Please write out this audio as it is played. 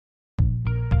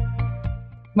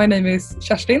My name is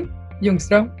Kerstin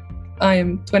Ljungström. I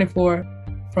am 24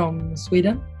 from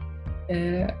Sweden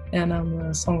and I'm a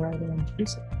songwriter and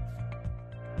producer.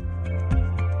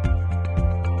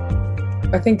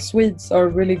 I think Swedes are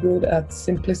really good at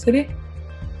simplicity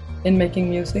in making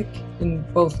music, in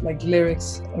both like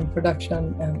lyrics and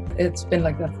production, and it's been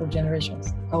like that for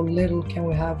generations. How little can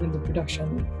we have in the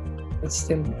production but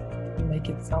still make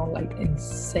it sound like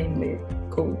insanely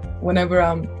cool? Whenever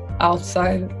I'm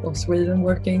outside of Sweden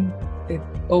working, it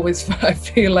always I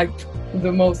feel like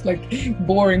the most like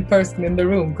boring person in the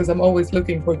room because I'm always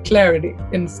looking for clarity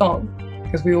in song,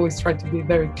 because we always try to be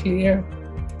very clear,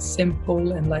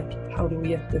 simple, and like how do we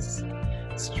get this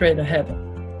straight ahead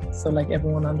so like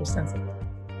everyone understands it.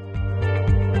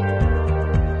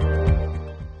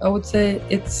 I would say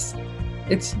it's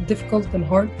difficult and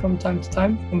hard from time to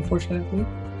time, unfortunately.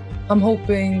 I'm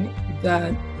hoping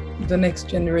that the next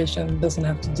generation doesn't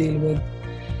have to deal with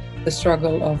the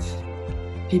struggle of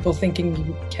people thinking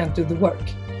you can't do the work.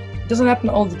 It doesn't happen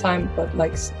all the time, but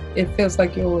like it feels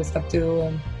like you always have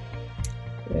to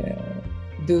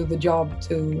do the job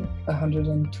to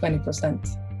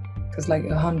 120%, because like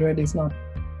 100 is not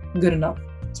good enough.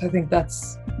 So I think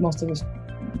that's most of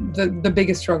the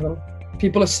biggest struggle.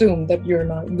 People assume that you're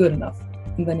not good enough,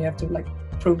 and then you have to like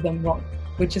prove them wrong,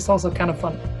 which is also kind of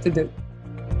fun to do.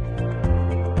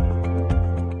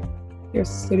 Here's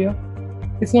the studio.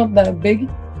 It's not that big.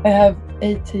 I have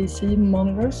ATC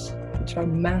monitors, which are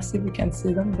massive. You can't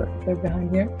see them, but they're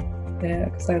behind here,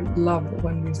 because I love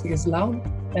when music is loud.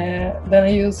 Then I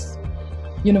use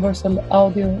universal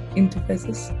audio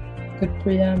interfaces, good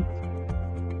preamp,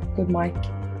 good mic.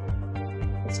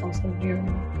 It's also here in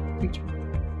the picture.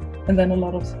 And then I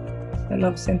love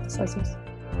synthesizers.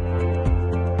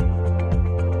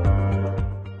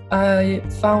 I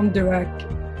found Dirac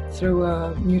through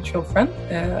a mutual friend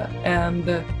and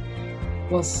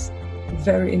was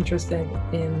very interested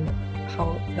in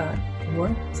how that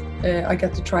worked. I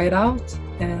got to try it out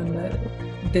and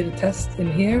did a test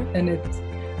in here, and it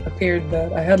appeared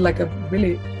that I had like a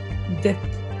really dip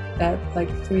at like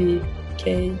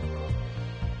 3K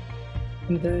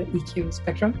in the EQ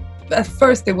spectrum. At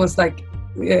first it was like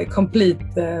a complete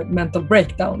mental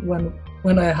breakdown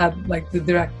when I had like the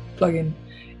Dirac plugin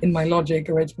in my Logic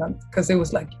arrangement, because it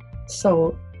was like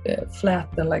so flat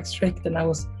and like strict, and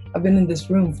I've been in this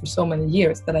room for so many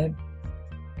years that I'm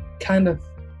kind of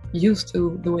used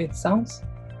to the way it sounds.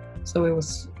 So it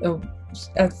was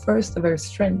at first a very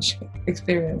strange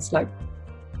experience, like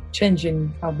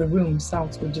changing how the room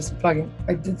sounds with just a plugin.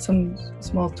 I did some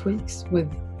small tweaks with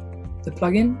the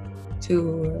plugin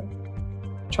to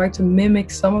try to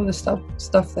mimic some of the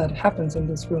stuff that happens in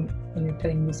this room when you're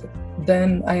playing music.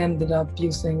 Then I ended up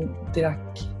using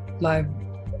Dirac live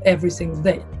every single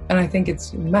day, and I think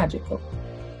it's magical.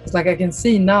 It's like I can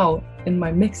see now in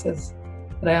my mixes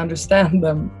that I understand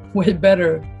them way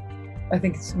better. I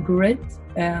think it's great,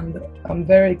 and I'm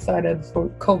very excited for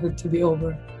COVID to be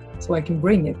over so I can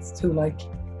bring it to like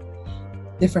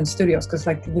different studios, because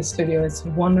like this studio is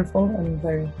wonderful and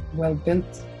very well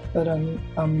built, but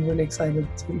I'm really excited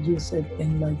to use it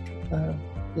in like a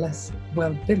less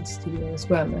well built studio as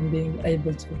well, and being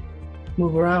able to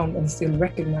move around and still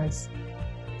recognize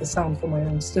the sound from my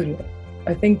own studio.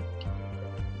 I think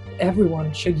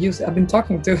everyone should use it. I've been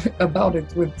talking about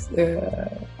it with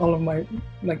all of my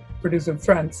like producer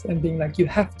friends and being like, you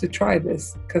have to try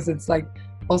this, because it's like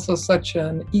also such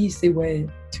an easy way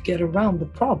to get around the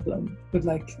problem with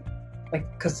like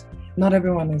because not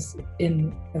everyone is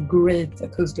in a great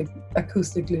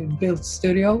acoustically built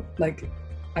studio. Like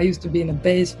I used to be in a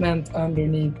basement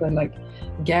underneath a like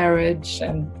garage,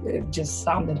 and it just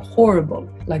sounded horrible.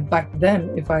 Like back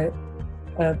then, if I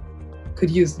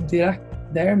could use Dirac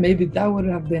there, maybe that would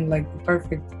have been like the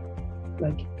perfect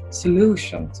like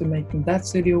solution to making that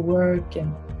studio work.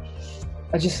 And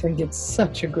I just think it's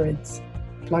such a great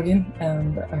plugin,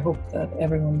 and I hope that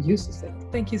everyone uses it.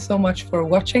 Thank you so much for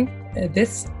watching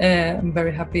this. I'm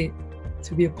very happy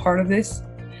to be a part of this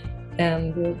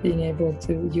and being able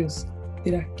to use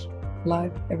Dirac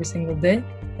live every single day.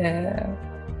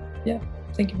 Yeah,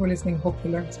 thank you for listening. Hope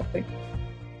you learned something.